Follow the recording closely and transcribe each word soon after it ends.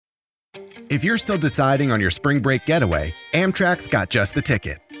If you're still deciding on your spring break getaway, Amtrak's got just the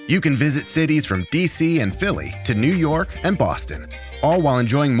ticket. You can visit cities from D.C. and Philly to New York and Boston, all while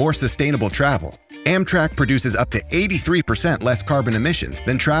enjoying more sustainable travel. Amtrak produces up to 83% less carbon emissions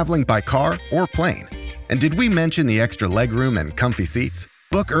than traveling by car or plane. And did we mention the extra legroom and comfy seats?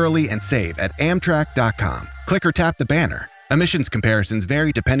 Book early and save at Amtrak.com. Click or tap the banner. Emissions comparisons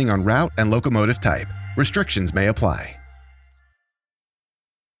vary depending on route and locomotive type. Restrictions may apply.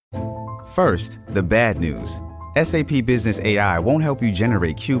 First, the bad news. SAP Business AI won't help you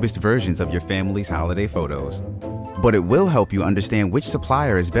generate cubist versions of your family's holiday photos. But it will help you understand which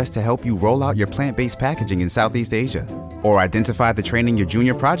supplier is best to help you roll out your plant-based packaging in Southeast Asia, or identify the training your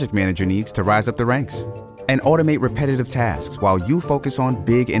junior project manager needs to rise up the ranks, and automate repetitive tasks while you focus on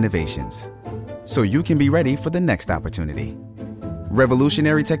big innovations, so you can be ready for the next opportunity.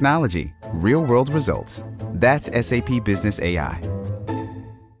 Revolutionary technology, real-world results. That's SAP Business AI.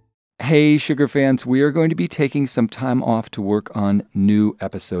 Hey, Sugar fans, we are going to be taking some time off to work on new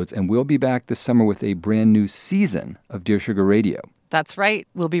episodes, and we'll be back this summer with a brand new season of Dear Sugar Radio. That's right.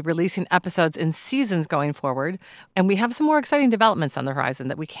 We'll be releasing episodes in seasons going forward, and we have some more exciting developments on the horizon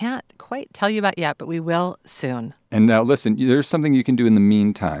that we can't quite tell you about yet, but we will soon. And now, listen, there's something you can do in the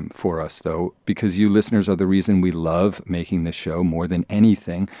meantime for us, though, because you listeners are the reason we love making this show more than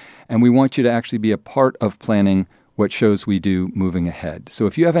anything, and we want you to actually be a part of planning what shows we do moving ahead. So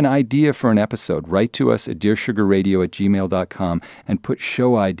if you have an idea for an episode, write to us at dearsugarradio@gmail.com and put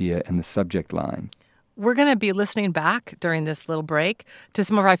show idea in the subject line. We're going to be listening back during this little break to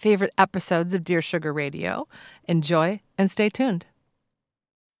some of our favorite episodes of Dear Sugar Radio. Enjoy and stay tuned.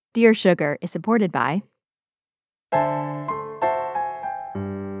 Dear Sugar is supported by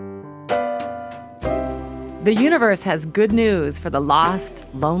The universe has good news for the lost,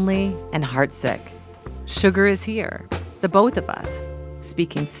 lonely, and heartsick. Sugar is here, the both of us,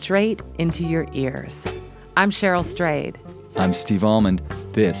 speaking straight into your ears. I'm Cheryl Strayed. I'm Steve Almond.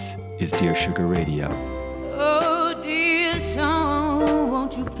 This is Dear Sugar Radio. Oh, dear song,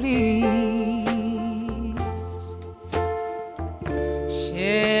 won't you please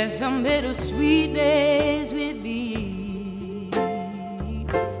share some bittersweet days with me?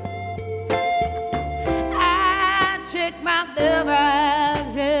 I check my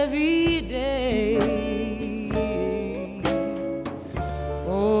mailbox every day.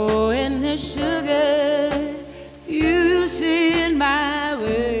 The sugar you send my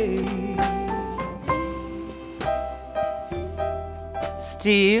way.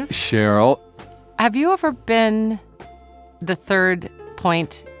 Steve? Cheryl? Have you ever been the third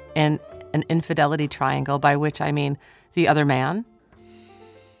point in an infidelity triangle, by which I mean the other man?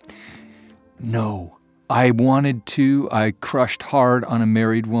 No. I wanted to. I crushed hard on a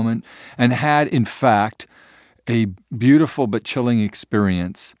married woman and had, in fact, a beautiful but chilling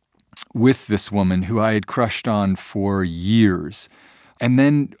experience with this woman who I had crushed on for years. And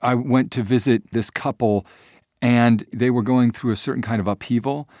then I went to visit this couple, and they were going through a certain kind of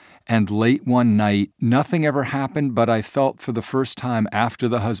upheaval. And late one night, nothing ever happened, but I felt for the first time after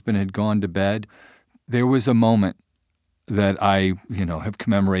the husband had gone to bed, there was a moment that I, have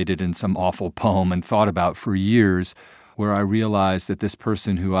commemorated in some awful poem and thought about for years, where I realized that this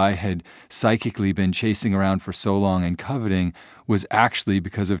person who I had psychically been chasing around for so long and coveting was actually,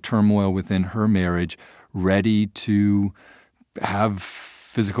 because of turmoil within her marriage, ready to have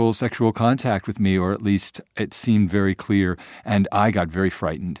physical sexual contact with me, or at least it seemed very clear. And I got very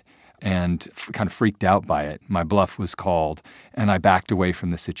frightened and kind of freaked out by it. My bluff was called, and I backed away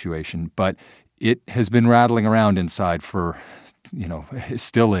from the situation. But it has been rattling around inside for it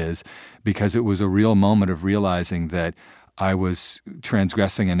still is, because it was a real moment of realizing that I was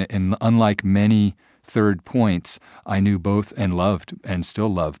transgressing, and unlike many third points, I knew both and loved and still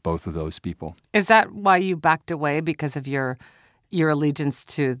love both of those people. Is that why you backed away, because of your allegiance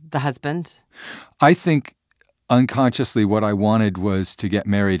to the husband? I think unconsciously what I wanted was to get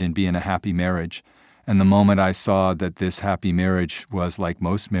married and be in a happy marriage. And the moment I saw that this happy marriage was, like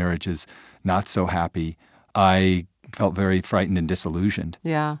most marriages, not so happy, I felt very frightened and disillusioned.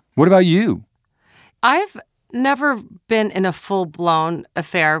 Yeah. What about you? I've never been in a full-blown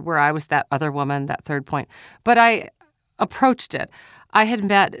affair where I was that other woman, that third point, but I approached it. I had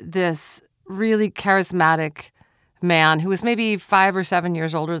met this really charismatic man who was maybe 5 or 7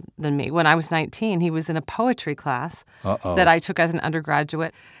 years older than me. When I was 19, he was in a poetry class that I took as an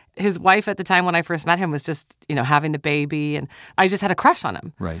undergraduate. His wife at the time when I first met him was just, having a baby, and I just had a crush on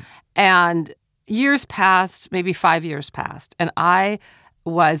him. Right. And years passed, maybe 5 years passed, and I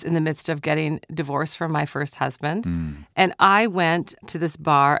was in the midst of getting divorced from my first husband. And I went to this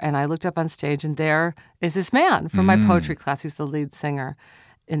bar, and I looked up on stage, and there is this man from my poetry class who's the lead singer.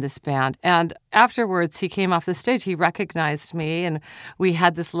 in this band. And afterwards, he came off the stage. He recognized me, and we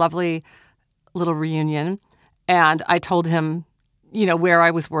had this lovely little reunion. And I told him, where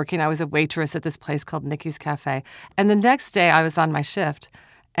I was working. I was a waitress at this place called Nikki's Cafe. And the next day, I was on my shift,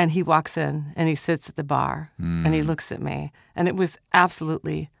 and he walks in, and he sits at the bar, and he looks at me. And it was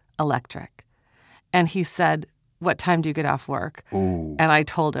absolutely electric. And he said, "What time do you get off work?" Ooh. And I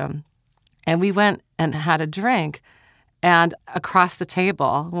told him. And we went and had a drink. And across the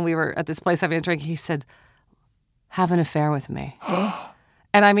table, when we were at this place having a drink, he said, "Have an affair with me."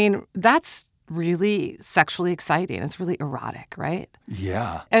 And I mean, that's really sexually exciting. It's really erotic, right?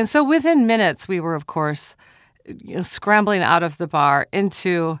 Yeah. And so within minutes, we were, of course, scrambling out of the bar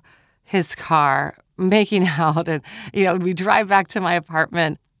into his car, making out. And, we drive back to my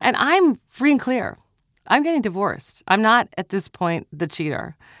apartment. And I'm free and clear. I'm getting divorced. I'm not, at this point, the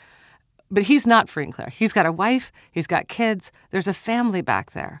cheater. But he's not free and clear. He's got a wife. He's got kids. There's a family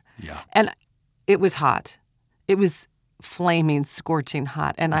back there. Yeah. And it was hot. It was flaming, scorching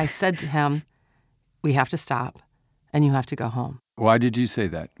hot. And I said to him, "We have to stop, and you have to go home." Why did you say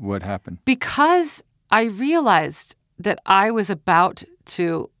that? What happened? Because I realized that I was about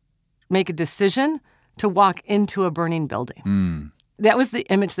to make a decision to walk into a burning building. That was the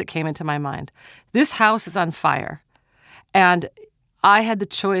image that came into my mind. This house is on fire, and I had the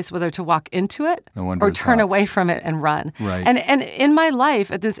choice whether to walk into it or turn away from it and run. Right. And in my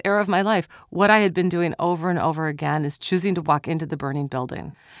life, at this era of my life, what I had been doing over and over again is choosing to walk into the burning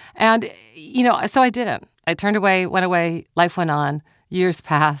building. And, so I didn't. I turned away, went away, life went on, years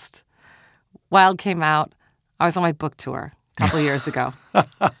passed, Wild came out. I was on my book tour a couple of years ago.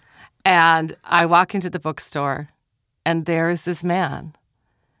 And I walk into the bookstore, and there is this man.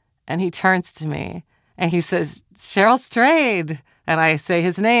 And he turns to me, and he says, "Cheryl Strayed." And I say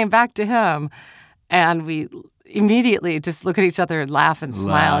his name back to him. And we immediately just look at each other and laugh and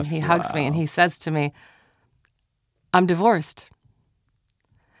smile. And he hugs me and he says to me, "I'm divorced."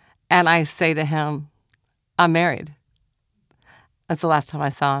 And I say to him, "I'm married." That's the last time I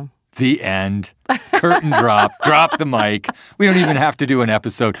saw him. The end. Curtain drop. Drop the mic. We don't even have to do an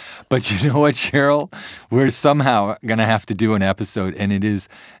episode. But you know what, Cheryl? We're somehow going to have to do an episode. And it is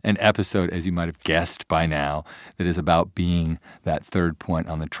an episode, as you might have guessed by now, that is about being that third point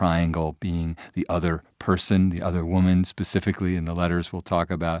on the triangle, being the other person, the other woman specifically in the letters we'll talk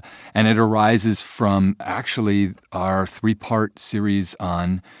about. And it arises from actually our 3-part series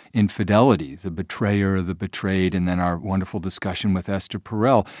on infidelity, the betrayer, the betrayed, and then our wonderful discussion with Esther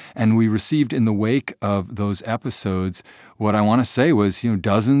Perel. And we received in the wake of those episodes, what I want to say was,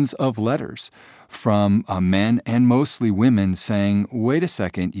 dozens of letters from men and mostly women saying, "Wait a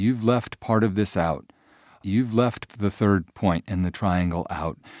second, you've left part of this out. You've left the third point in the triangle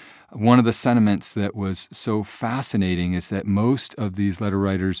out." One of the sentiments that was so fascinating is that most of these letter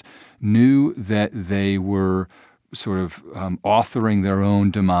writers knew that they were sort of authoring their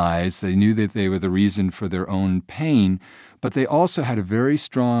own demise. They knew that they were the reason for their own pain, but they also had a very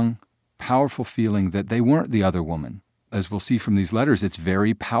strong, powerful feeling that they weren't the other woman. As we'll see from these letters, it's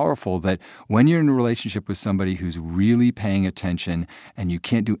very powerful that when you're in a relationship with somebody who's really paying attention and you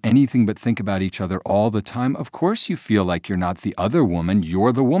can't do anything but think about each other all the time, of course you feel like you're not the other woman.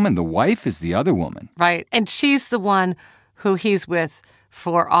 You're the woman. The wife is the other woman. Right. And she's the one who he's with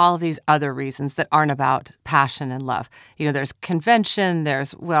for all these other reasons that aren't about passion and love. There's convention,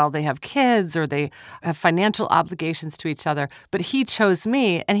 they have kids or they have financial obligations to each other. But he chose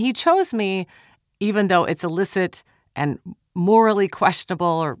me, and he chose me even though it's illicit and morally questionable,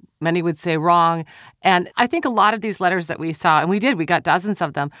 or many would say wrong. And I think a lot of these letters that we saw, and we got dozens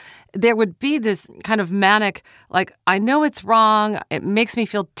of them, there would be this kind of manic, like, I know it's wrong, it makes me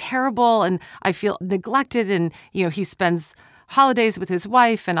feel terrible, and I feel neglected, and, he spends holidays with his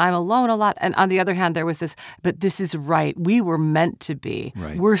wife, and I'm alone a lot. And on the other hand, there was this, but this is right. We were meant to be.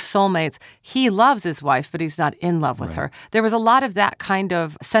 Right. We're soulmates. He loves his wife, but he's not in love with her. There was a lot of that kind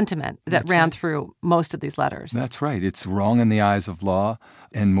of sentiment that ran through most of these letters. That's right. It's wrong in the eyes of law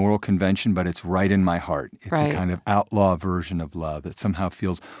and moral convention, but it's right in my heart. It's a kind of outlaw version of love that somehow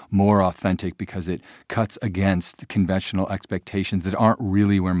feels more authentic because it cuts against conventional expectations that aren't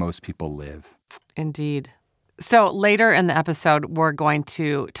really where most people live. Indeed. So later in the episode, we're going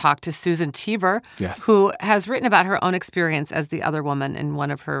to talk to Susan Cheever, yes, who has written about her own experience as the other woman in one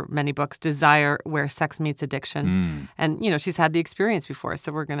of her many books, Desire, Where Sex Meets Addiction. And, she's had the experience before,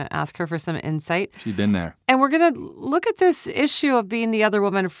 so we're going to ask her for some insight. She's been there. And we're going to look at this issue of being the other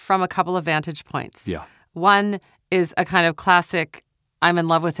woman from a couple of vantage points. Yeah. One is a kind of classic, I'm in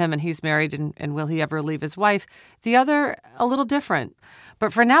love with him and he's married and will he ever leave his wife? The other, a little different.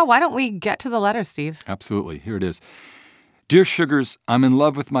 But for now, why don't we get to the letter, Steve? Absolutely. Here it is. Dear Sugars, I'm in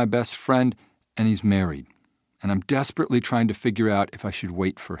love with my best friend, and he's married. And I'm desperately trying to figure out if I should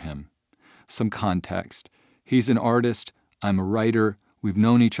wait for him. Some context. He's an artist. I'm a writer. We've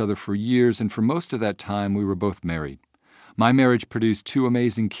known each other for years, and for most of that time, we were both married. My marriage produced 2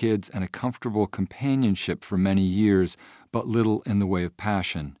 amazing kids and a comfortable companionship for many years, but little in the way of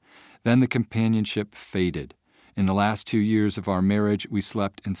passion. Then the companionship faded. In the last 2 years of our marriage, we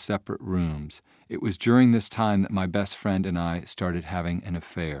slept in separate rooms. It was during this time that my best friend and I started having an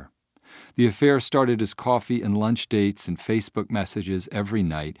affair. The affair started as coffee and lunch dates and Facebook messages every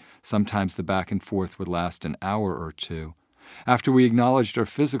night. Sometimes the back and forth would last an hour or 2. After we acknowledged our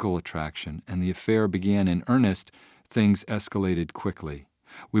physical attraction and the affair began in earnest, things escalated quickly.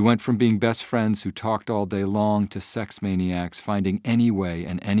 We went from being best friends who talked all day long to sex maniacs finding any way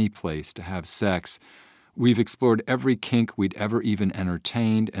and any place to have sex. We've explored every kink we'd ever even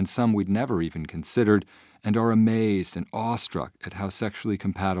entertained and some we'd never even considered, and are amazed and awestruck at how sexually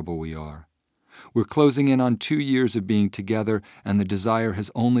compatible we are. We're closing in on 2 years of being together, and the desire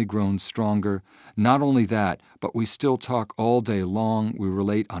has only grown stronger. Not only that, but we still talk all day long, we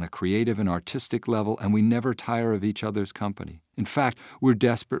relate on a creative and artistic level, and we never tire of each other's company. In fact, we're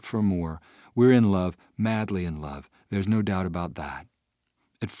desperate for more. We're in love, madly in love. There's no doubt about that.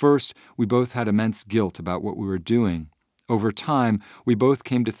 At first, we both had immense guilt about what we were doing. Over time, we both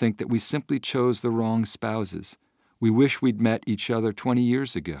came to think that we simply chose the wrong spouses. We wish we'd met each other 20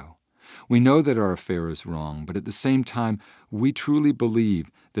 years ago. We know that our affair is wrong, but at the same time, we truly believe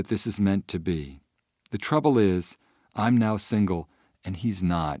that this is meant to be. The trouble is, I'm now single, and he's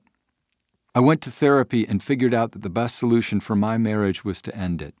not. I went to therapy and figured out that the best solution for my marriage was to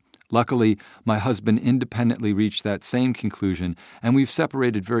end it. Luckily, my husband independently reached that same conclusion, and we've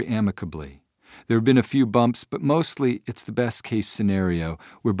separated very amicably. There have been a few bumps, but mostly it's the best-case scenario.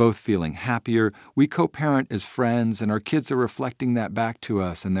 We're both feeling happier, we co-parent as friends, and our kids are reflecting that back to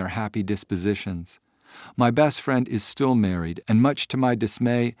us and their happy dispositions. My best friend is still married, and much to my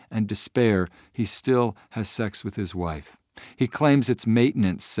dismay and despair, he still has sex with his wife. He claims it's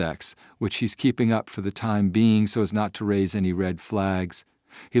maintenance sex, which he's keeping up for the time being so as not to raise any red flags.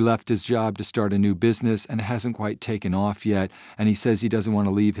 He left his job to start a new business and hasn't quite taken off yet, and he says he doesn't want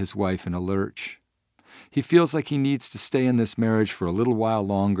to leave his wife in a lurch. He feels like he needs to stay in this marriage for a little while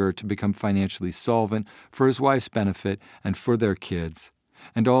longer to become financially solvent for his wife's benefit and for their kids,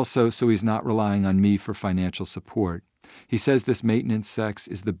 and also so he's not relying on me for financial support. He says this maintenance sex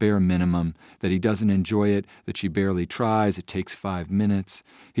is the bare minimum, that he doesn't enjoy it, that she barely tries, it takes 5 minutes.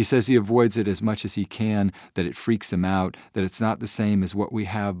 He says he avoids it as much as he can, that it freaks him out, that it's not the same as what we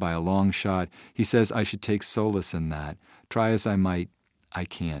have by a long shot. He says I should take solace in that. Try as I might, I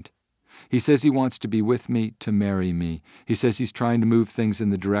can't. He says he wants to be with me, to marry me. He says he's trying to move things in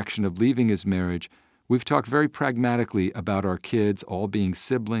the direction of leaving his marriage. We've talked very pragmatically about our kids all being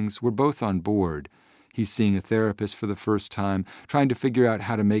siblings. We're both on board. He's seeing a therapist for the first time, trying to figure out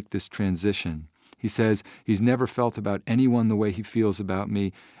how to make this transition. He says he's never felt about anyone the way he feels about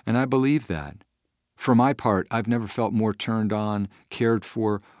me, and I believe that. For my part, I've never felt more turned on, cared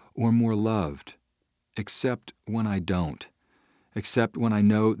for, or more loved. Except when I don't. Except when I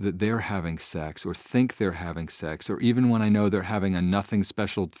know that they're having sex, or think they're having sex, or even when I know they're having a nothing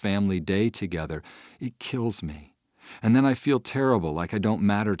special family day together. It kills me. And then I feel terrible, like I don't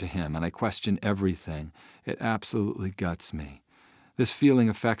matter to him, and I question everything. It absolutely guts me. This feeling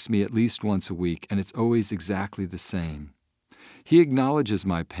affects me at least once a week, and it's always exactly the same. He acknowledges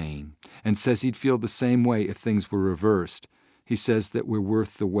my pain and says he'd feel the same way if things were reversed. He says that we're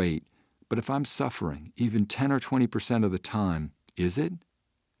worth the wait. But if I'm suffering, even 10 or 20% of the time, is it?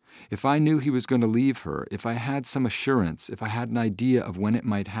 If I knew he was going to leave her, if I had some assurance, if I had an idea of when it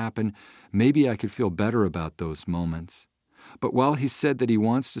might happen, maybe I could feel better about those moments. But while he said that he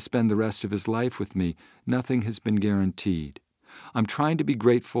wants to spend the rest of his life with me, nothing has been guaranteed. I'm trying to be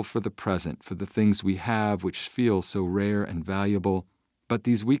grateful for the present, for the things we have, which feel so rare and valuable. But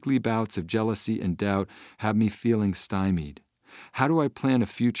these weekly bouts of jealousy and doubt have me feeling stymied. How do I plan a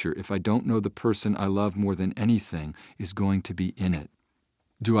future if I don't know the person I love more than anything is going to be in it?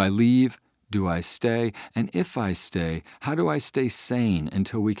 Do I leave? Do I stay? And if I stay, how do I stay sane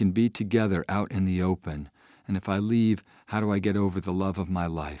until we can be together out in the open? And if I leave, how do I get over the love of my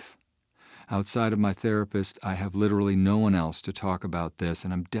life? Outside of my therapist, I have literally no one else to talk about this,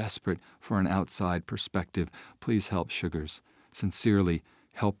 and I'm desperate for an outside perspective. Please help, Sugars. Sincerely,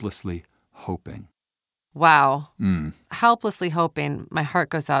 helplessly hoping. Wow. Helplessly hoping. My heart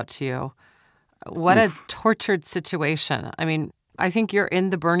goes out to you. What a tortured situation. I mean, I think you're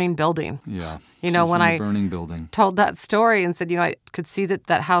in the burning building. Yeah. You know, when I burning building. told that story and said, I could see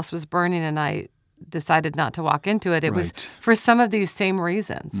that house was burning, and I decided not to walk into it, it was Right. for some of these same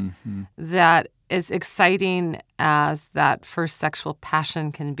reasons. That as exciting as that first sexual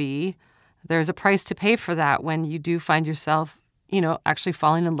passion can be, there's a price to pay for that when you do find yourself, actually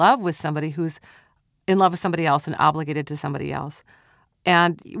falling in love with somebody who's in love with somebody else and obligated to somebody else.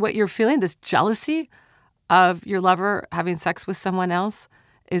 And what you're feeling, this jealousy of your lover having sex with someone else,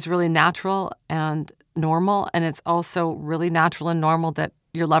 is really natural and normal. And it's also really natural and normal that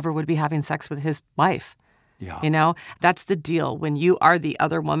your lover would be having sex with his wife. Yeah. That's the deal when you are the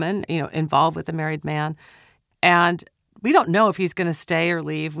other woman, involved with a married man. And we don't know if he's going to stay or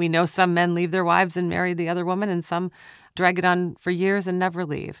leave. We know some men leave their wives and marry the other woman, and some drag it on for years and never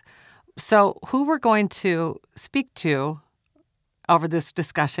leave. So who we're going to speak to over this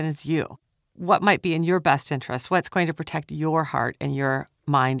discussion is you. What might be in your best interest? What's going to protect your heart and your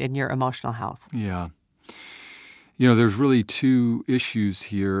mind and your emotional health? Yeah. There's really two issues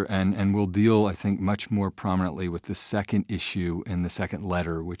here, and we'll deal, I think, much more prominently with the second issue in the second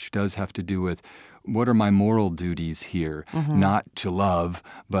letter, which does have to do with what are my moral duties here, not to love,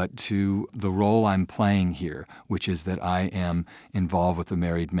 but to the role I'm playing here, which is that I am involved with a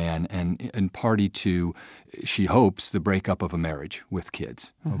married man and party to, she hopes, the breakup of a marriage with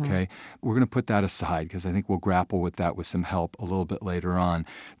kids, okay? We're going to put that aside because I think we'll grapple with that with some help a little bit later on.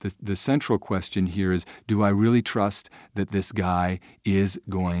 The central question here is, do I really trust that this guy is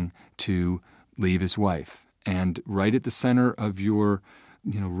going to leave his wife? And right at the center of your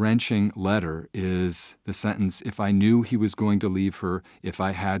wrenching letter is the sentence, if I knew he was going to leave her, if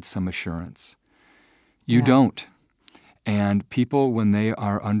I had some assurance. You don't. And people, when they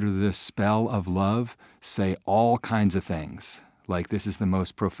are under this spell of love, say all kinds of things, like this is the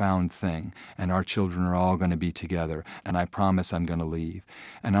most profound thing, and our children are all going to be together, and I promise I'm going to leave.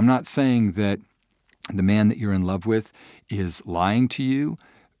 And I'm not saying that the man that you're in love with is lying to you.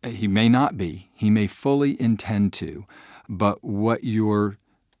 He may not be. He may fully intend to. But what your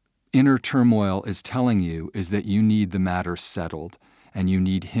inner turmoil is telling you is that you need the matter settled, and you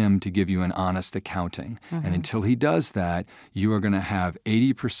need him to give you an honest accounting. And until he does that, you are going to have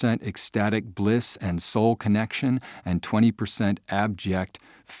 80% ecstatic bliss and soul connection and 20% abject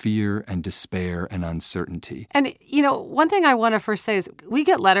fear and despair and uncertainty. And, one thing I want to first say is we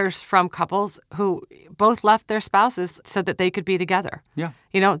get letters from couples who both left their spouses so that they could be together. Yeah.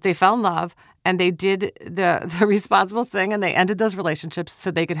 They fell in love and they did the responsible thing and they ended those relationships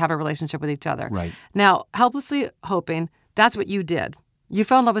so they could have a relationship with each other. Right. Now, helplessly hoping, that's what you did. You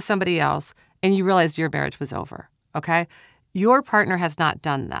fell in love with somebody else and you realized your marriage was over, okay? Your partner has not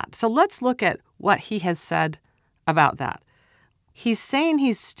done that. So let's look at what he has said about that. He's saying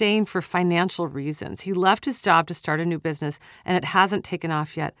he's staying for financial reasons. He left his job to start a new business, and it hasn't taken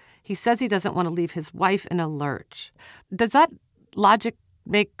off yet. He says he doesn't want to leave his wife in a lurch. Does that logic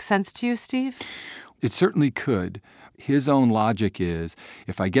make sense to you, Steve? It certainly could. His own logic is,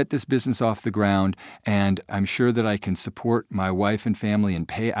 if I get this business off the ground and I'm sure that I can support my wife and family and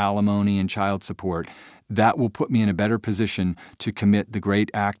pay alimony and child support, that will put me in a better position to commit the great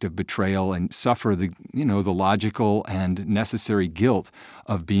act of betrayal and suffer the logical and necessary guilt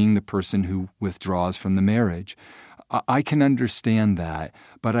of being the person who withdraws from the marriage. I can understand that,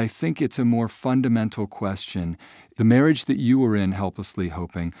 but I think it's a more fundamental question. The marriage that you were in, helplessly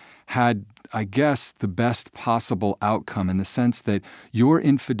hoping, had, I guess, the best possible outcome in the sense that your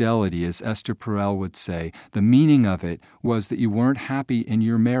infidelity, as Esther Perel would say, the meaning of it was that you weren't happy in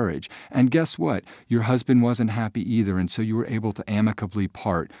your marriage. And guess what? Your husband wasn't happy either, and so you were able to amicably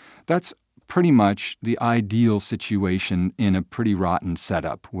part. That's pretty much the ideal situation in a pretty rotten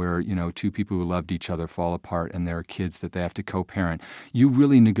setup where, two people who loved each other fall apart and there are kids that they have to co-parent. You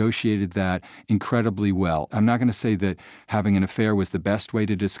really negotiated that incredibly well. I'm not going to say that having an affair was the best way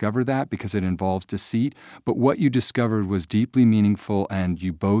to discover that because it involves deceit, but what you discovered was deeply meaningful and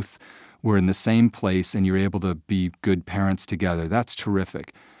you both were in the same place and you're able to be good parents together. That's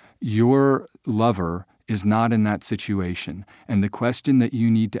terrific. Your lover is not in that situation. And the question that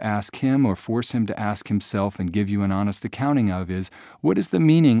you need to ask him or force him to ask himself and give you an honest accounting of is, what is the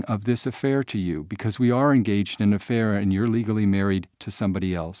meaning of this affair to you? Because we are engaged in an affair and you're legally married to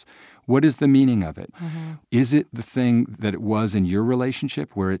somebody else. What is the meaning of it? Is it the thing that it was in your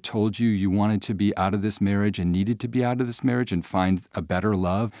relationship where it told you you wanted to be out of this marriage and needed to be out of this marriage and find a better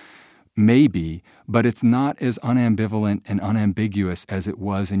love? Maybe, but it's not as unambivalent and unambiguous as it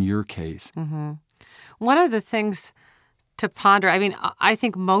was in your case. One of the things to ponder, I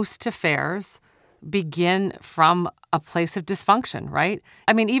think most affairs begin from a place of dysfunction, right?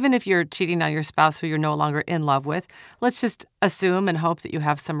 I mean, even if you're cheating on your spouse who you're no longer in love with, let's just assume and hope that you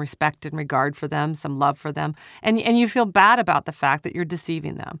have some respect and regard for them, some love for them, and you feel bad about the fact that you're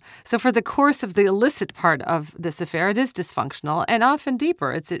deceiving them. So for the course of the illicit part of this affair, it is dysfunctional and often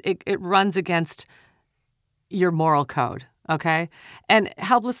deeper. It runs against your moral code. Okay. And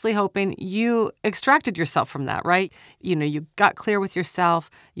helplessly hoping, you extracted yourself from that, right? You got clear with yourself.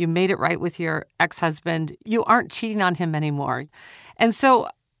 You made it right with your ex-husband. You aren't cheating on him anymore. And so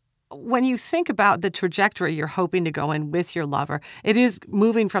when you think about the trajectory you're hoping to go in with your lover, it is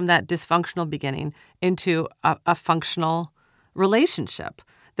moving from that dysfunctional beginning into a functional relationship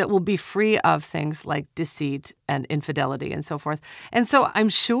that will be free of things like deceit and infidelity and so forth. And so I'm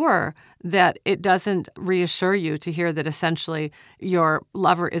sure that it doesn't reassure you to hear that essentially your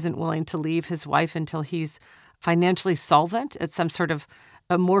lover isn't willing to leave his wife until he's financially solvent at some sort of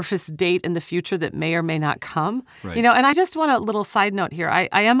amorphous date in the future that may or may not come. Right. And I just want a little side note here. I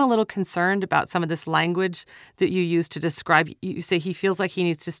am a little concerned about some of this language that you use to describe. You say he feels like he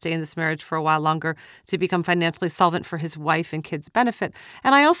needs to stay in this marriage for a while longer to become financially solvent for his wife and kids' benefit.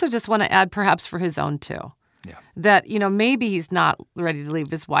 And I also just want to add, perhaps for his own too, that, maybe he's not ready to leave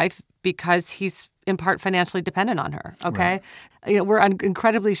his wife because he's in part financially dependent on her, okay? Right. We're on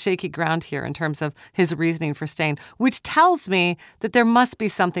incredibly shaky ground here in terms of his reasoning for staying, which tells me that there must be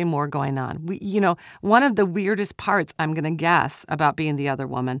something more going on. One of the weirdest parts, I'm going to guess, about being the other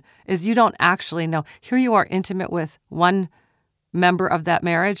woman is you don't actually know. Here you are intimate with one member of that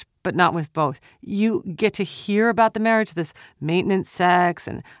marriage, but not with both. You get to hear about the marriage, this maintenance sex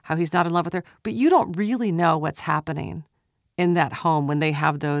and how he's not in love with her, but you don't really know what's happening in that home when they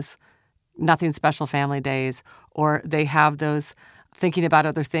have those nothing special family days, or they have those thinking about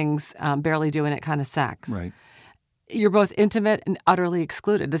other things, barely doing it kind of sex. Right. You're both intimate and utterly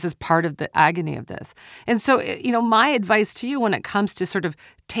excluded. This is part of the agony of this. And so, my advice to you when it comes to sort of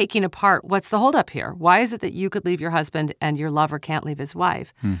taking apart what's the holdup here, why is it that you could leave your husband and your lover can't leave his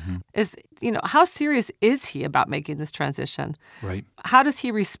wife, is, how serious is he about making this transition? Right. How does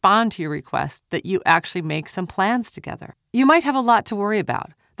he respond to your request that you actually make some plans together? You might have a lot to worry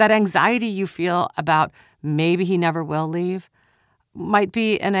about. That anxiety you feel about maybe he never will leave might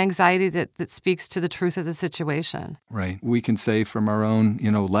be an anxiety that speaks to the truth of the situation. Right. We can say from our own,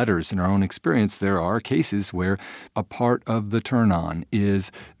 letters and our own experience, there are cases where a part of the turn-on is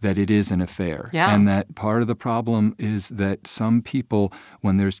that it is an affair. Yeah. And that part of the problem is that some people,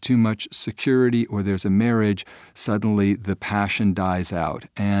 when there's too much security or there's a marriage, suddenly the passion dies out.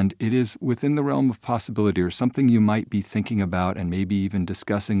 And it is within the realm of possibility, or something you might be thinking about and maybe even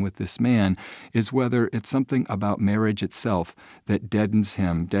discussing with this man, is whether it's something about marriage itself that deadens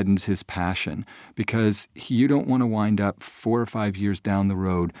his passion, because you don't want to wind up 4 or 5 years down the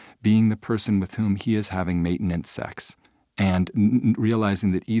road being the person with whom he is having maintenance sex. And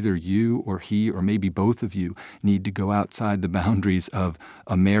realizing that either you or he or maybe both of you need to go outside the boundaries of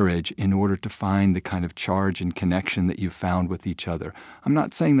a marriage in order to find the kind of charge and connection that you've found with each other. I'm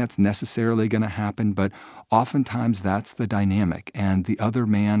not saying that's necessarily going to happen, but oftentimes that's the dynamic. And the other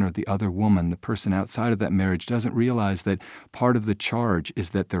man or the other woman, the person outside of that marriage, doesn't realize that part of the charge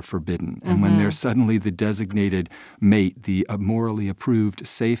is that they're forbidden. And when they're suddenly the designated mate, the morally approved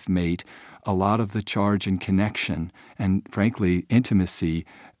safe mate, a lot of the charge and connection and, frankly, intimacy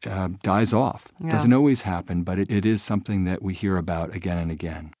dies off. Yeah. Doesn't always happen, but it is something that we hear about again and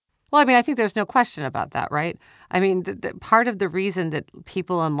again. Well, I think there's no question about that, right? The part of the reason that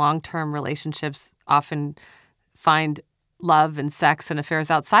people in long-term relationships often find love and sex and affairs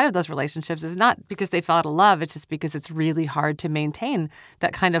outside of those relationships is not because they fell out of love. It's just because it's really hard to maintain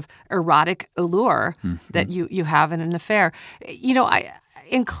that kind of erotic allure that you have in an affair.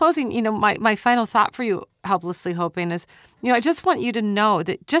 In closing, my final thought for you, helplessly hoping, is, I just want you to know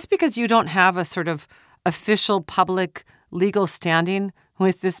that just because you don't have a sort of official public legal standing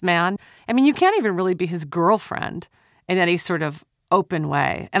with this man, you can't even really be his girlfriend in any sort of open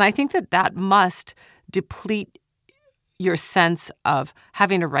way. And I think that must deplete your sense of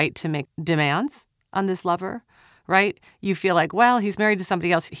having a right to make demands on this lover. Right? You feel like, well, he's married to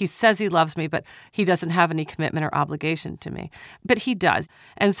somebody else. He says he loves me, but he doesn't have any commitment or obligation to me. But he does.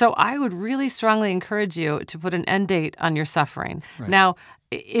 And so I would really strongly encourage you to put an end date on your suffering. Right. Now,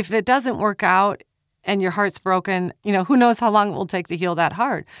 if it doesn't work out and your heart's broken, who knows how long it will take to heal that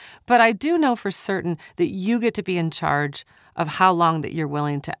heart. But I do know for certain that you get to be in charge of how long that you're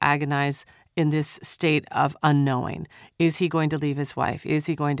willing to agonize in this state of unknowing. Is he going to leave his wife? Is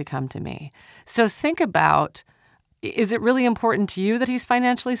he going to come to me? So think about, is it really important to you that he's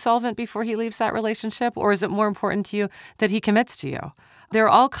financially solvent before he leaves that relationship? Or is it more important to you that he commits to you? There are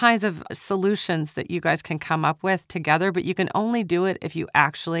all kinds of solutions that you guys can come up with together, but you can only do it if you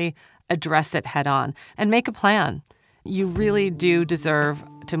actually address it head on and make a plan. You really do deserve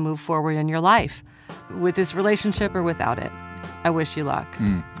to move forward in your life with this relationship or without it. I wish you luck.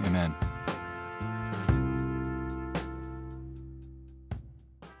 Amen.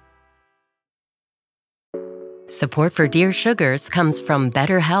 Support for Dear Sugars comes from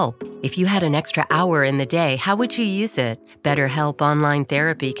BetterHelp. If you had an extra hour in the day, how would you use it? BetterHelp Online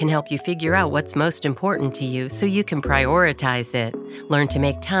Therapy can help you figure out what's most important to you so you can prioritize it. Learn to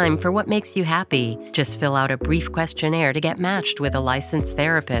make time for what makes you happy. Just fill out a brief questionnaire to get matched with a licensed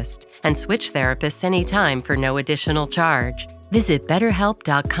therapist and switch therapists anytime for no additional charge. Visit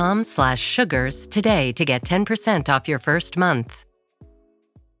betterhelp.com/sugars today to get 10% off your first month.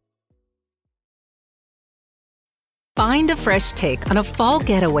 Find a fresh take on a fall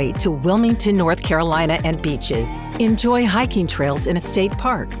getaway to Wilmington, North Carolina and beaches. Enjoy hiking trails in a state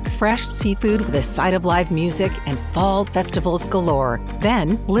park, fresh seafood with a side of live music, and fall festivals galore.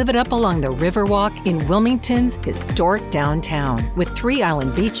 Then live it up along the Riverwalk in Wilmington's historic downtown. With 3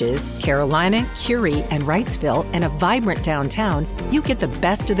 island beaches, Carolina, Curie, and Wrightsville, and a vibrant downtown, you get the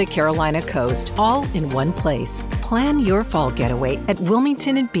best of the Carolina coast all in one place. Plan your fall getaway at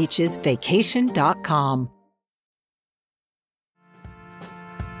WilmingtonandBeachesVacation.com.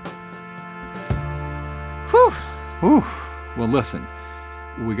 Whew. Well, listen,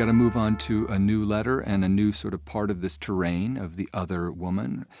 we got to move on to a new letter and a new sort of part of this terrain of the other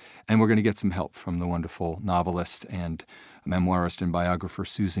woman. And we're going to get some help from the wonderful novelist and memoirist and biographer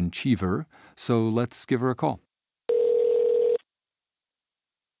Susan Cheever. So let's give her a call.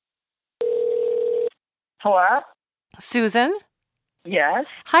 Hello? Susan? Yes.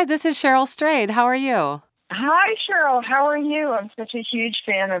 Hi, this is Cheryl Strayed. How are you? Hi, Cheryl. How are you? I'm such a huge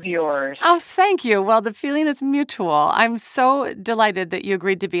fan of yours. Oh, thank you. Well, the feeling is mutual. I'm so delighted that you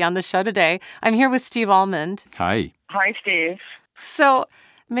agreed to be on the show today. I'm here with Steve Almond. Hi. Hi, Steve. So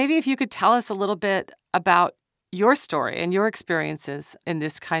maybe if you could tell us a little bit about your story and your experiences in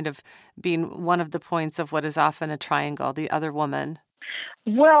this kind of being one of the points of what is often a triangle, the other woman.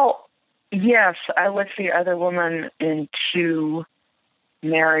 Well, yes, I was the other woman in 2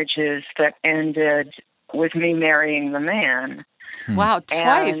 marriages that ended with me marrying the man. Wow,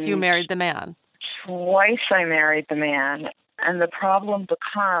 twice And you married the man. Twice I married the man. And the problem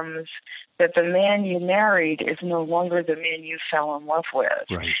becomes that the man you married is no longer the man you fell in love with.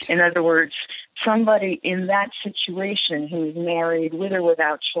 Right. In other words, somebody in that situation who's married with or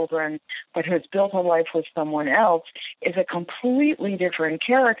without children, but who's built a life with someone else, is a completely different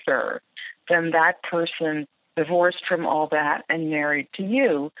character than that person divorced from all that and married to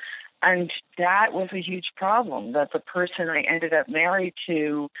you. And that was a huge problem, that the person I ended up married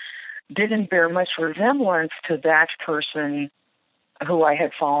to didn't bear much resemblance to that person who I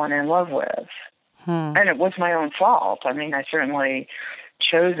had fallen in love with. And it was my own fault. I mean, I certainly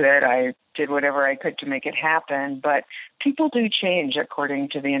chose it. I did whatever I could to make it happen. But people do change according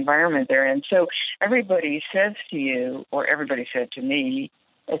to the environment they're in. So everybody says to you, or everybody said to me,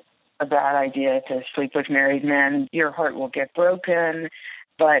 it's a bad idea to sleep with married men. Your heart will get broken.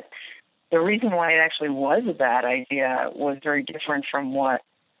 But the reason why it actually was a bad idea was very different from what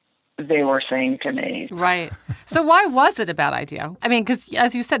they were saying to me. Right. So why was it a bad idea? I mean, because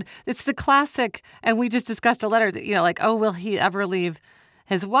as you said, it's the classic, and we just discussed a letter that, like, oh, will he ever leave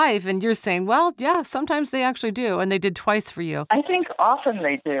his wife? And you're saying, well, yeah, sometimes they actually do, and they did twice for you. I think often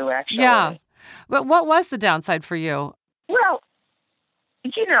they do, actually. Yeah. But what was the downside for you? Well,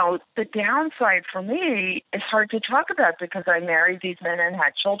 the downside for me is hard to talk about because I married these men and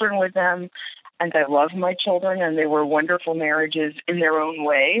had children with them, and I loved my children, and they were wonderful marriages in their own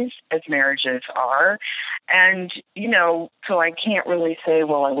ways, as marriages are. And, so I can't really say,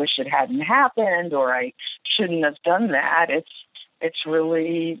 well, I wish it hadn't happened or I shouldn't have done that. It's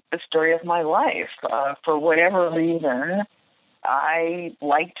really the story of my life. For whatever reason, I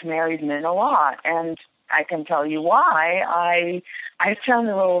liked married men a lot, and I can tell you why. I found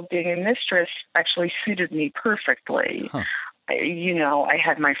the role of being a mistress actually suited me perfectly. Huh. I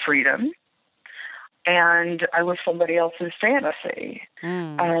had my freedom, and I was somebody else's fantasy.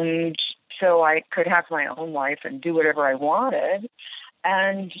 And so I could have my own life and do whatever I wanted,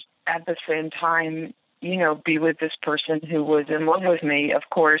 and at the same time, be with this person who was in love with me, of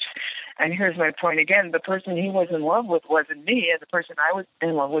course. And here's my point again. The person he was in love with wasn't me, and the person I was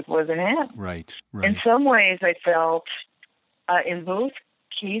in love with wasn't him. Right. In some ways, I felt in both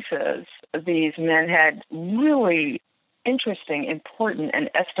cases, these men had really interesting, important,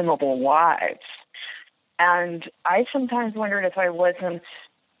 and estimable wives. And I sometimes wondered if I wasn't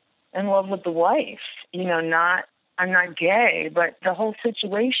in love with the wife, I'm not gay, but the whole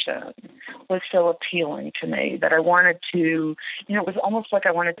situation was so appealing to me that I wanted to, it was almost like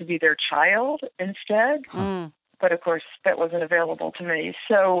I wanted to be their child instead. Mm. But of course, that wasn't available to me.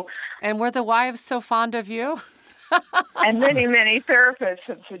 So, and were the wives so fond of you? And many, many therapists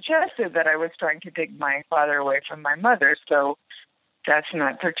have suggested that I was trying to take my father away from my mother. So that's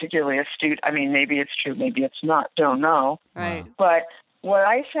not particularly astute. I mean, maybe it's true, maybe it's not, don't know. Right. But what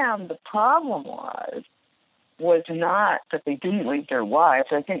I found the problem was not that they didn't leave their wives.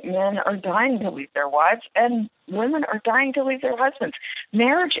 I think men are dying to leave their wives, and women are dying to leave their husbands.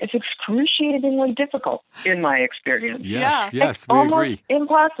 Marriage is excruciatingly difficult, in my experience. Yes, It's we almost agree.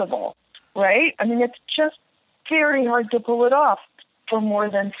 impossible, right? I mean, it's just very hard to pull it off for more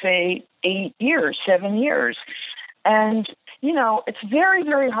than, say, 8 years, 7 years. And, it's very,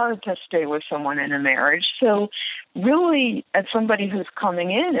 very hard to stay with someone in a marriage. So really, as somebody who's coming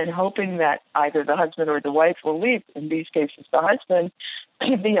in and hoping that either the husband or the wife will leave, in these cases the husband,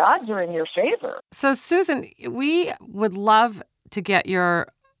 the odds are in your favor. So, Susan, we would love to get your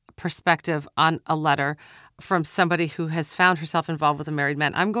perspective on a letter from somebody who has found herself involved with a married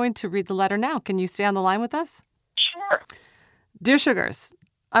man. I'm going to read the letter now. Can you stay on the line with us? Sure. Dear Sugars,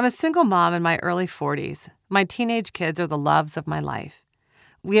 I'm a single mom in my early 40s. My teenage kids are the loves of my life.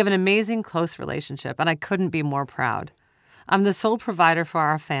 We have an amazing close relationship, and I couldn't be more proud. I'm the sole provider for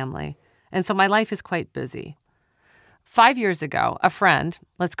our family, and so my life is quite busy. 5 years ago, a friend,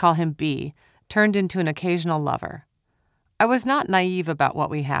 let's call him B, turned into an occasional lover. I was not naive about what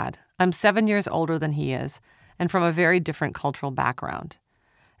we had. I'm 7 years older than he is, and from a very different cultural background.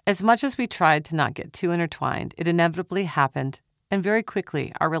 As much as we tried to not get too intertwined, it inevitably happened, and very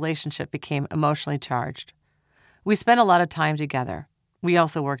quickly our relationship became emotionally charged. We spent a lot of time together. We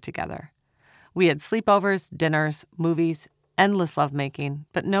also worked together. We had sleepovers, dinners, movies, endless lovemaking,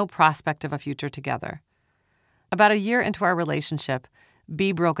 but no prospect of a future together. About a year into our relationship,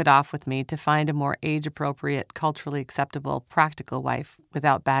 B broke it off with me to find a more age-appropriate, culturally acceptable, practical wife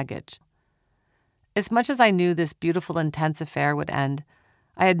without baggage. As much as I knew this beautiful, intense affair would end,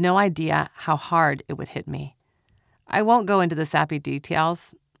 I had no idea how hard it would hit me. I won't go into the sappy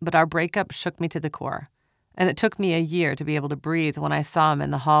details, but our breakup shook me to the core, and it took me a year to be able to breathe when I saw him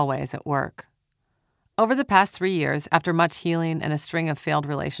in the hallways at work. Over the past 3 years, after much healing and a string of failed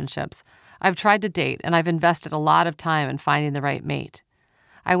relationships, I've tried to date, and I've invested a lot of time in finding the right mate.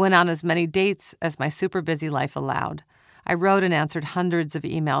 I went on as many dates as my super busy life allowed. I wrote and answered hundreds of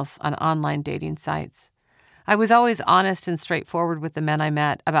emails on online dating sites. I was always honest and straightforward with the men I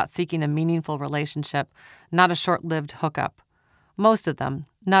met about seeking a meaningful relationship, not a short-lived hookup. Most of them,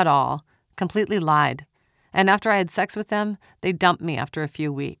 not all, completely lied. And after I had sex with them, they dumped me after a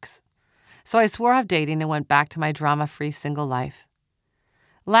few weeks. So I swore off dating and went back to my drama-free single life.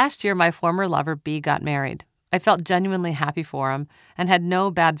 Last year, my former lover, B, got married. I felt genuinely happy for him and had no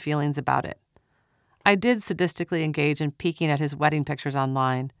bad feelings about it. I did sadistically engage in peeking at his wedding pictures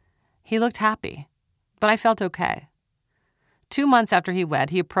online. He looked happy, but I felt okay. 2 months after he wed,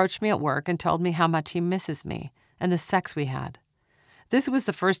 he approached me at work and told me how much he misses me and the sex we had. This was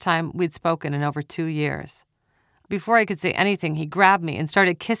the first time we'd spoken in over 2 years. Before I could say anything, he grabbed me and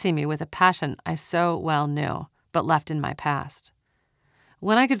started kissing me with a passion I so well knew, but left in my past.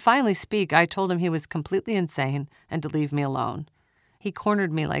 When I could finally speak, I told him he was completely insane and to leave me alone. He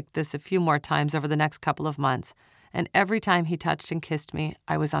cornered me like this a few more times over the next couple of months, and every time he touched and kissed me,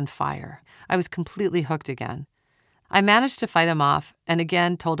 I was on fire. I was completely hooked again. I managed to fight him off and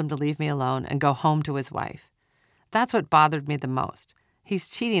again told him to leave me alone and go home to his wife. That's what bothered me the most. He's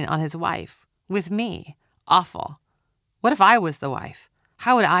cheating on his wife. With me. Awful. What if I was the wife?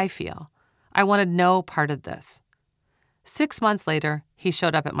 How would I feel? I wanted no part of this. 6 months later, he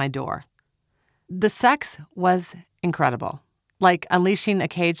showed up at my door. The sex was incredible, like unleashing a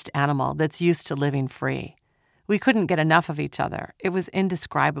caged animal that's used to living free. We couldn't get enough of each other. It was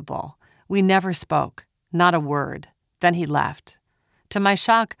indescribable. We never spoke, not a word. Then he left. To my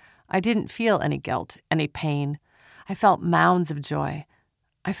shock, I didn't feel any guilt, any pain. I felt mounds of joy.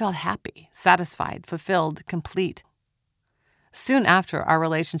 I felt happy, satisfied, fulfilled, complete. Soon after, our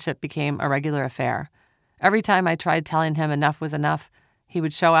relationship became a regular affair. Every time I tried telling him enough was enough, he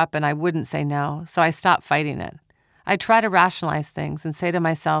would show up and I wouldn't say no, so I stopped fighting it. I try to rationalize things and say to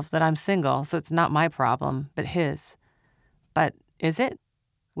myself that I'm single, so it's not my problem, but his. But is it?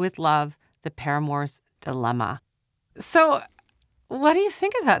 With love, the paramour's dilemma. So, what do you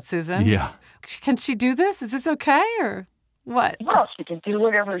think of that, Susan? Yeah. Can she do this? Is this okay, or what? Well, she can do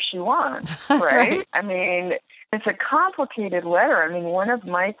whatever she wants, That's right. I mean, it's a complicated letter. I mean, one of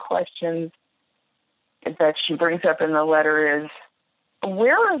my questions that she brings up in the letter is,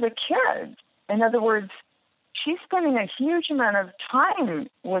 where are the kids? In other words, she's spending a huge amount of time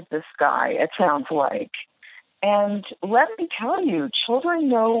with this guy, it sounds like. And let me tell you, children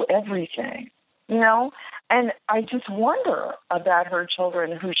know everything, you know? And I just wonder about her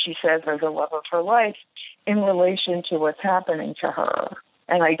children, who she says are the love of her life, in relation to what's happening to her.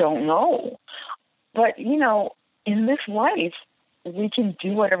 And I don't know. But, you know, in this life, we can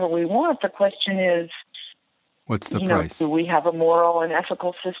do whatever we want. The question is, what's the price? Do we have a moral and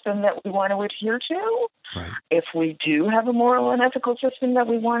ethical system that we want to adhere to? Right. If we do have a moral and ethical system that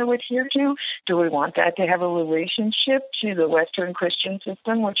we want to adhere to, do we want that to have a relationship to the Western Christian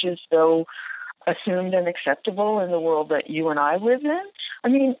system, which is so assumed and acceptable in the world that you and I live in? I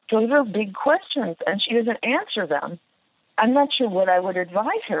mean, those are big questions, and she doesn't answer them. I'm not sure what I would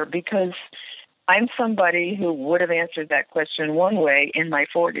advise her, because I'm somebody who would have answered that question one way in my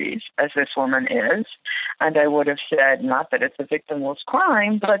 40s, as this woman is, and I would have said, not that it's a victimless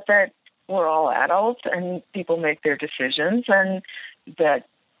crime, but that we're all adults and people make their decisions, and that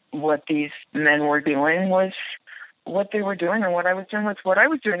what these men were doing was what they were doing, and what I was doing was what I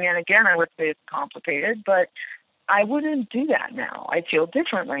was doing. And again, I would say it's complicated, but I wouldn't do that now. I feel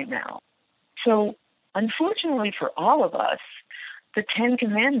differently now. So unfortunately for all of us, the 10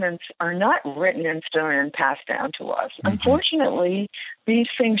 Commandments are not written in stone and passed down to us. Mm-hmm. Unfortunately, these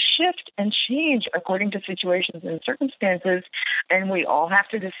things shift and change according to situations and circumstances, and we all have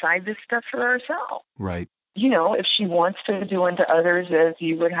to decide this stuff for ourselves. Right. You know, if she wants to do unto others as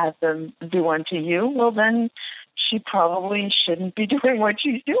you would have them do unto you, well, then she probably shouldn't be doing what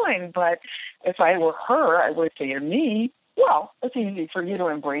she's doing. But if I were her, I would say to me, well, it's easy for you to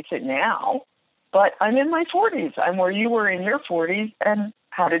embrace it now. But I'm in my 40s. I'm where you were in your 40s, and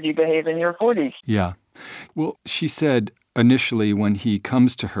how did you behave in your 40s? Yeah. Well, she said initially when he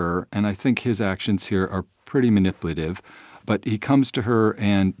comes to her, and I think his actions here are pretty manipulative, but he comes to her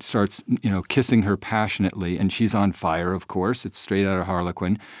and starts, kissing her passionately, and she's on fire, of course. It's straight out of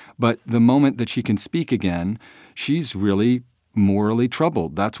Harlequin. But the moment that she can speak again, she's really morally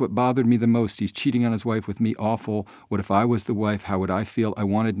troubled. That's what bothered me the most. He's cheating on his wife with me. Awful. What if I was the wife? How would I feel? I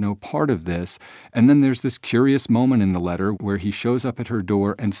wanted no part of this. And then there's this curious moment in the letter where he shows up at her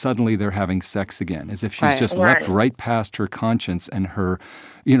door and suddenly they're having sex again, as if she's just leapt right past her conscience and her,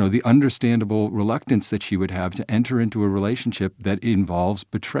 the understandable reluctance that she would have to enter into a relationship that involves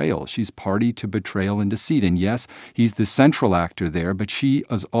betrayal. She's party to betrayal and deceit. And yes, he's the central actor there, but she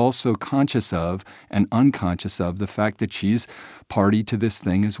is also conscious of and unconscious of the fact that she's party to this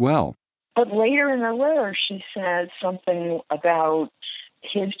thing as well. But later in the letter, she says something about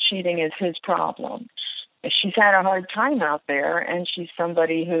his cheating is his problem. She's had a hard time out there, and she's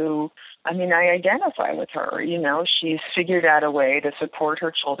somebody who, I identify with her. She's figured out a way to support her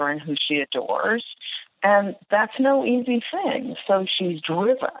children who she adores, and that's no easy thing. So she's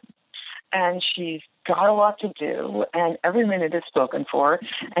driven, and she's got a lot to do, and every minute is spoken for.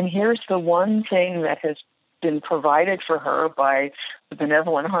 And here's the one thing that has been provided for her by the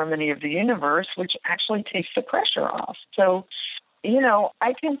benevolent harmony of the universe, which actually takes the pressure off. So,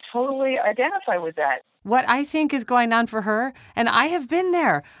 I can totally identify with that. What I think is going on for her, and I have been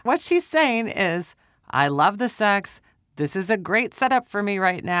there, what she's saying is, I love the sex. This is a great setup for me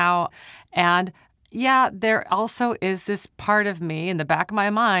right now. And yeah, there also is this part of me in the back of my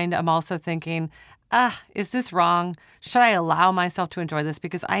mind. I'm also thinking, is this wrong? Should I allow myself to enjoy this?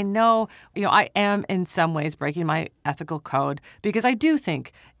 Because I know, I am in some ways breaking my ethical code because I do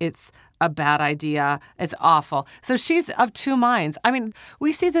think it's a bad idea. It's awful. So she's of two minds.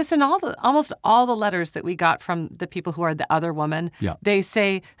 We see this in almost all the letters that we got from the people who are the other woman. Yeah. They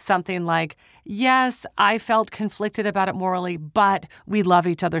say something like, yes, I felt conflicted about it morally, but we love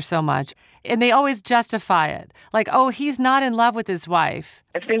each other so much. And they always justify it. Like, oh, he's not in love with his wife.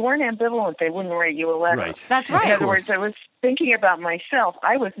 If they weren't ambivalent, they wouldn't write you a letter. Right. That's right. In other words, I was thinking about myself.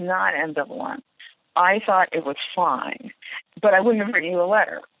 I was not ambivalent. I thought it was fine, but I wouldn't have written you a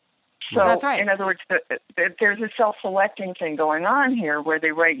letter. So, that's right. In other words, there's a self-selecting thing going on here where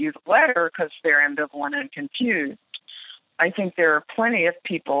they write you the letter because they're ambivalent and confused. I think there are plenty of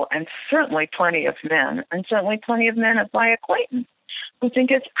people, and certainly plenty of men, and certainly plenty of men of my acquaintance, who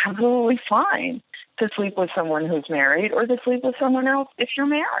think it's absolutely fine to sleep with someone who's married or to sleep with someone else if you're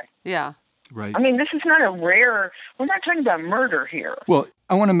married. Yeah. Right. This is not we're not talking about murder here. Well,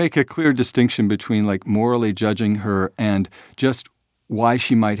 I want to make a clear distinction between morally judging her and just why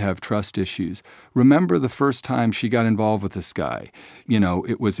she might have trust issues. Remember the first time she got involved with this guy.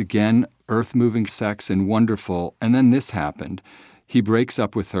 It was, again, earth-moving sex and wonderful, and then this happened. He breaks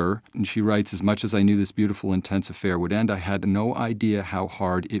up with her, and she writes, as much as I knew this beautiful, intense affair would end, I had no idea how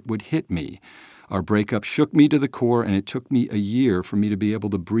hard it would hit me. Our breakup shook me to the core, and it took me a year for me to be able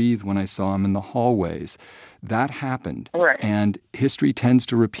to breathe when I saw him in the hallways. That happened. Right. And history tends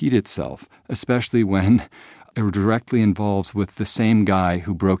to repeat itself, especially when it directly involves with the same guy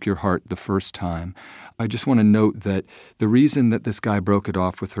who broke your heart the first time. I just want to note that the reason that this guy broke it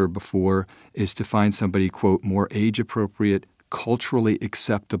off with her before is to find somebody, quote, more age-appropriate, culturally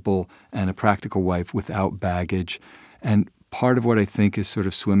acceptable, and a practical wife without baggage. And part of what I think is sort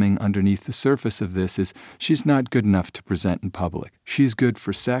of swimming underneath the surface of this is she's not good enough to present in public. She's good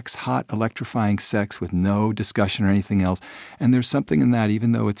for sex, hot, electrifying sex with no discussion or anything else. And there's something in that,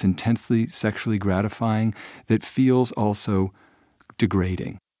 even though it's intensely sexually gratifying, that feels also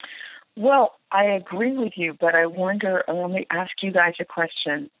degrading. Well, I agree with you, but I wonder, let me ask you guys a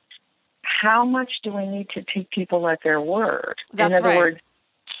question. How much do we need to take people at their word? That's In other right. words,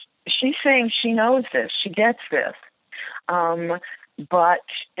 she's saying she knows this, she gets this, but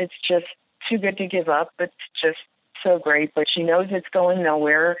it's just too good to give up. It's just so great, but she knows it's going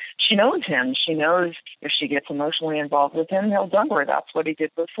nowhere. She knows him. She knows if she gets emotionally involved with him, he'll dump her. That's what he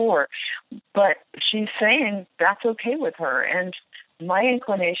did before. But she's saying that's okay with her. And my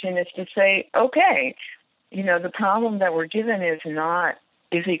inclination is to say, okay, the problem that we're given is not,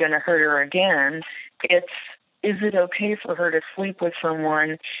 is he going to hurt her again? It's, is it okay for her to sleep with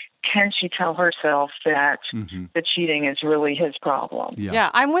someone? Can she tell herself that the cheating is really his problem? Yeah,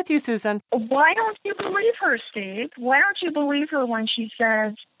 I'm with you, Susan. Why don't you believe her, Steve? Why don't you believe her when she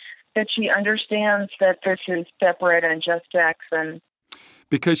says that she understands that this is separate and just sex? And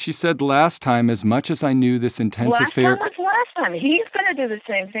Because she said last time, as much as I knew this intense affair... Last time was last time. He's going to do the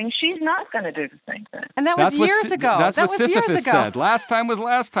same thing. She's not going to do the same thing. And that was years ago. That's that what was Sisyphus years ago. said. Last time was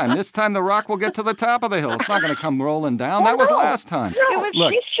last time. This time the rock will get to the top of the hill. It's not going to come rolling down. That was last time. No,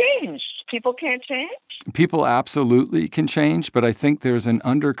 Look, she's changed. People can't change. people absolutely can change, but I think there's an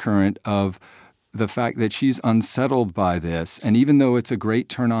undercurrent of the fact that she's unsettled by this. And even though it's a great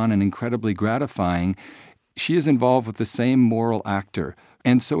turn on and incredibly gratifying, she is involved with the same moral actor.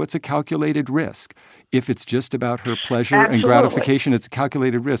 And so it's a calculated risk. If it's just about her pleasure and gratification, it's a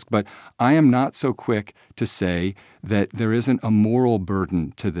calculated risk. But I am not so quick to say that there isn't a moral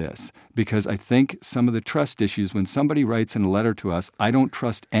burden to this, because I think some of the trust issues, when somebody writes in a letter to us, I don't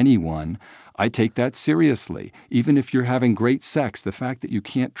trust anyone, I take that seriously. Even if you're having great sex, the fact that you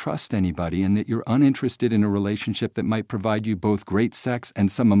can't trust anybody and that you're uninterested in a relationship that might provide you both great sex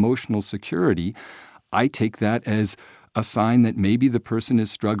and some emotional security, I take that as a sign that maybe the person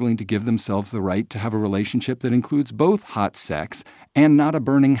is struggling to give themselves the right to have a relationship that includes both hot sex and not a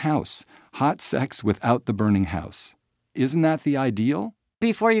burning house. Hot sex without the burning house. Isn't that the ideal?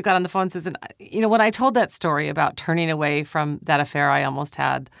 Before you got on the phone, Susan, when I told that story about turning away from that affair I almost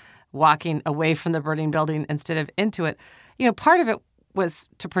had, walking away from the burning building instead of into it, part of it was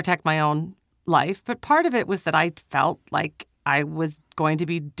to protect my own life, but part of it was that I felt like I was going to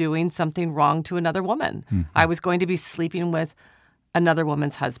be doing something wrong to another woman. Mm-hmm. I was going to be sleeping with another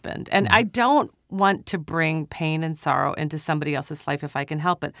woman's husband. And I don't want to bring pain and sorrow into somebody else's life if I can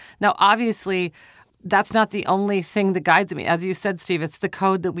help it. Now, obviously, that's not the only thing that guides me. As you said, Steve, it's the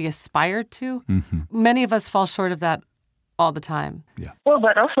code that we aspire to. Mm-hmm. Many of us fall short of that all the time. Yeah. Well,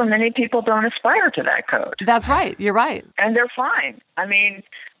 but also many people don't aspire to that code. That's right. You're right. And they're fine. I mean,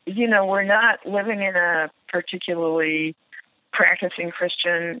 we're not living in a particularly practicing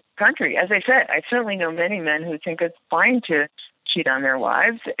Christian country. As I said, I certainly know many men who think it's fine to cheat on their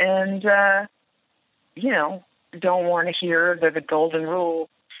wives and, don't want to hear that the golden rule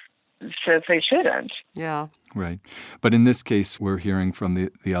says they shouldn't. Yeah. Right. But in this case, we're hearing from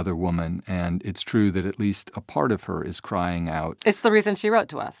the other woman, and it's true that at least a part of her is crying out. It's the reason she wrote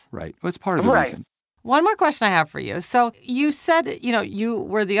to us. Right. Well, it's part of the reason. One more question I have for you. So you said, you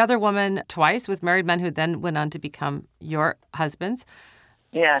were the other woman twice with married men who then went on to become your husbands.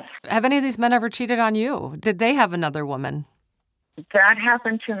 Yes. Have any of these men ever cheated on you? Did they have another woman? That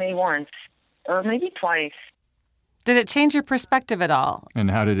happened to me once, or maybe twice. Did it change your perspective at all? And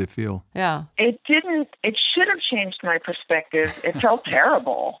how did it feel? Yeah. It didn't. It should have changed my perspective. It felt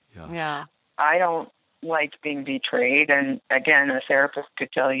terrible. Yeah. I don't like being betrayed. And again, a therapist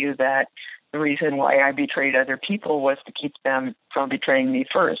could tell you that the reason why I betrayed other people was to keep them from betraying me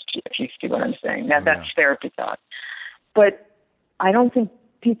first, if you see what I'm saying. That's therapy talk. But I don't think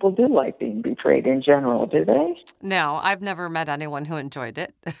people do like being betrayed in general, do they? No, I've never met anyone who enjoyed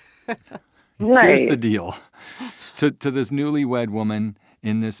it. Right. Here's the deal. To this newlywed woman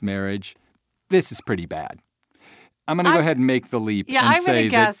in this marriage, this is pretty bad. I'm going to go ahead and make the leap and say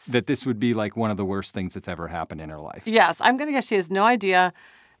that this would be like one of the worst things that's ever happened in her life. Yes, I'm going to guess she has no idea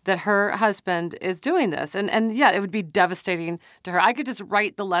that her husband is doing this. And yeah, it would be devastating to her. I could just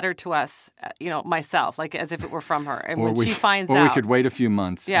write the letter to us, myself, like as if it were from her. And when she finds out. Or we could wait a few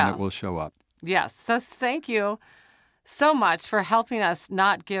months and it will show up. Yes. So thank you so much for helping us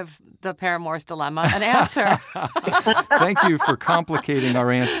not give the paramour's dilemma an answer. Thank you for complicating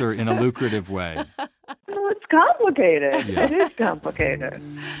our answer in a lucrative way. Well, it's complicated. Yeah. It is complicated.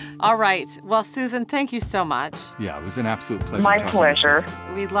 All right. Well, Susan, thank you so much. Yeah, it was an absolute pleasure. My pleasure.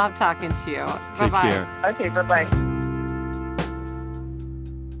 We love talking to you. Take Bye-bye. care. Okay, bye-bye.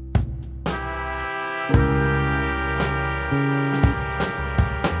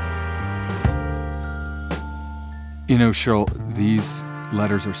 Cheryl, these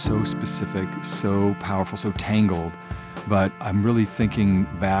letters are so specific, so powerful, so tangled, but I'm really thinking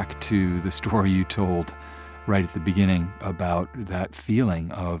back to the story you told right at the beginning about that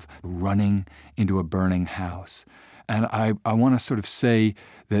feeling of running into a burning house. And I want to sort of say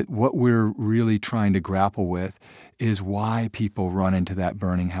that what we're really trying to grapple with is why people run into that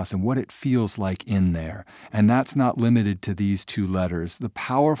burning house and what it feels like in there. And that's not limited to these two letters. The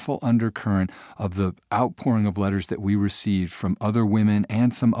powerful undercurrent of the outpouring of letters that we received from other women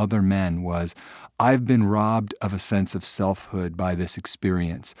and some other men was, I've been robbed of a sense of selfhood by this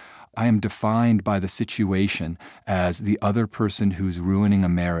experience. I am defined by the situation as the other person who's ruining a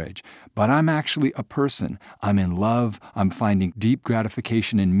marriage. But I'm actually a person. I'm in love. I'm finding deep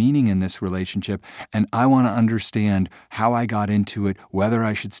gratification and meaning in this relationship. And I want to understand how I got into it, whether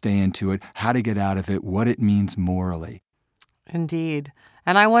I should stay into it, how to get out of it, what it means morally. Indeed.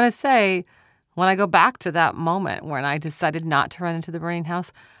 And I want to say, when I go back to that moment when I decided not to run into the burning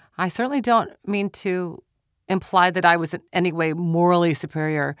house, I certainly don't mean to imply that I was in any way morally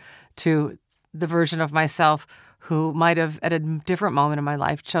superior to the version of myself who might have, at a different moment in my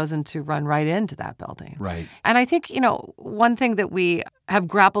life, chosen to run right into that building. Right. And I think, one thing that we have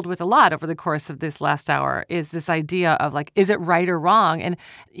grappled with a lot over the course of this last hour is this idea of, like, is it right or wrong? And,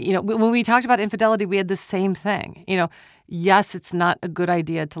 when we talked about infidelity, we had the same thing. Yes, it's not a good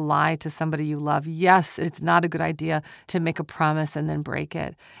idea to lie to somebody you love. Yes, it's not a good idea to make a promise and then break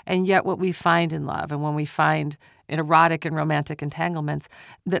it. And yet what we find in love and when we find in erotic and romantic entanglements,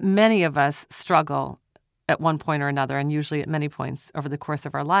 that many of us struggle at one point or another, and usually at many points over the course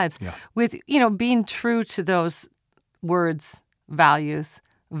of our lives, with, being true to those words, values,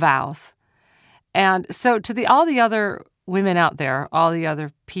 vows. And so to all the other women out there, all the other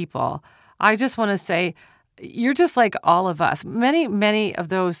people, I just want to say, you're just like all of us. Many, many of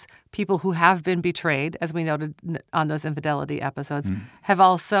those people who have been betrayed, as we noted on those infidelity episodes, have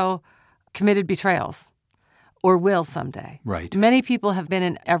also committed betrayals or will someday. Right. Many people have been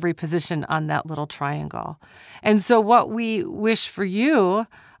in every position on that little triangle. And so what we wish for you,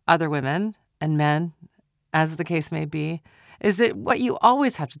 other women and men, as the case may be, is that what you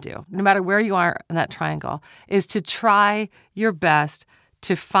always have to do, no matter where you are in that triangle, is to try your best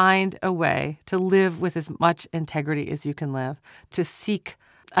to find a way to live with as much integrity as you can live, to seek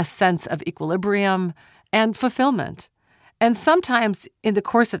a sense of equilibrium and fulfillment. And sometimes in the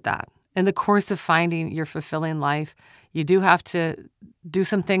course of that, in the course of finding your fulfilling life, you do have to do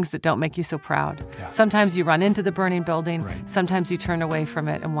some things that don't make you so proud. Yeah. Sometimes you run into the burning building. Right. Sometimes you turn away from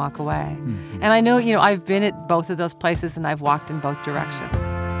it and walk away. Mm-hmm. And I know, I've been at both of those places and I've walked in both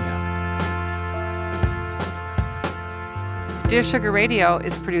directions. Dear Sugar Radio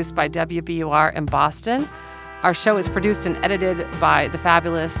is produced by WBUR in Boston. Our show is produced and edited by the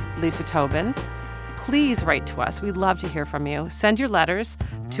fabulous Lisa Tobin. Please write to us. We'd love to hear from you. Send your letters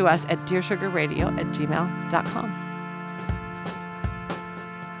to us at dearsugarradio@gmail.com.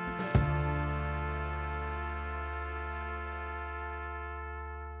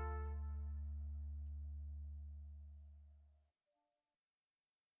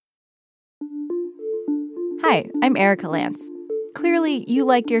 Hi, I'm Erica Lance. Clearly, you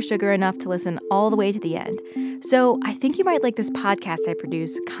like Dear Sugar enough to listen all the way to the end. So I think you might like this podcast I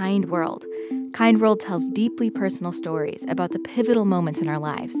produce, Kind World. Kind World tells deeply personal stories about the pivotal moments in our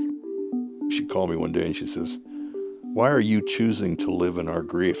lives. She called me one day and she says, "Why are you choosing to live in our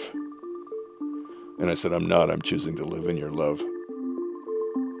grief?" And I said, "I'm not. I'm choosing to live in your love."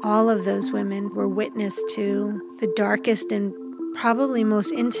 All of those women were witness to the darkest and probably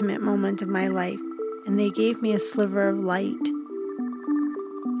most intimate moment of my life, and they gave me a sliver of light.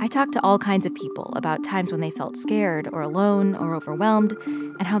 I talked to all kinds of people about times when they felt scared or alone or overwhelmed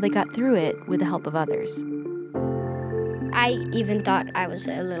and how they got through it with the help of others. I even thought I was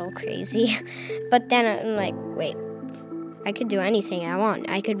a little crazy, but then I'm like, wait, I could do anything I want.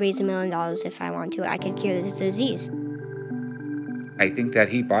 I could raise $1 million if I want to. I could cure this disease. I think that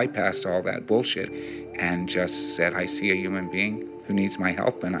he bypassed all that bullshit and just said, I see a human being who needs my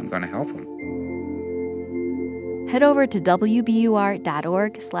help, and I'm going to help them. Head over to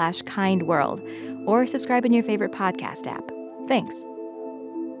wbur.org/kindworld or subscribe in your favorite podcast app. Thanks.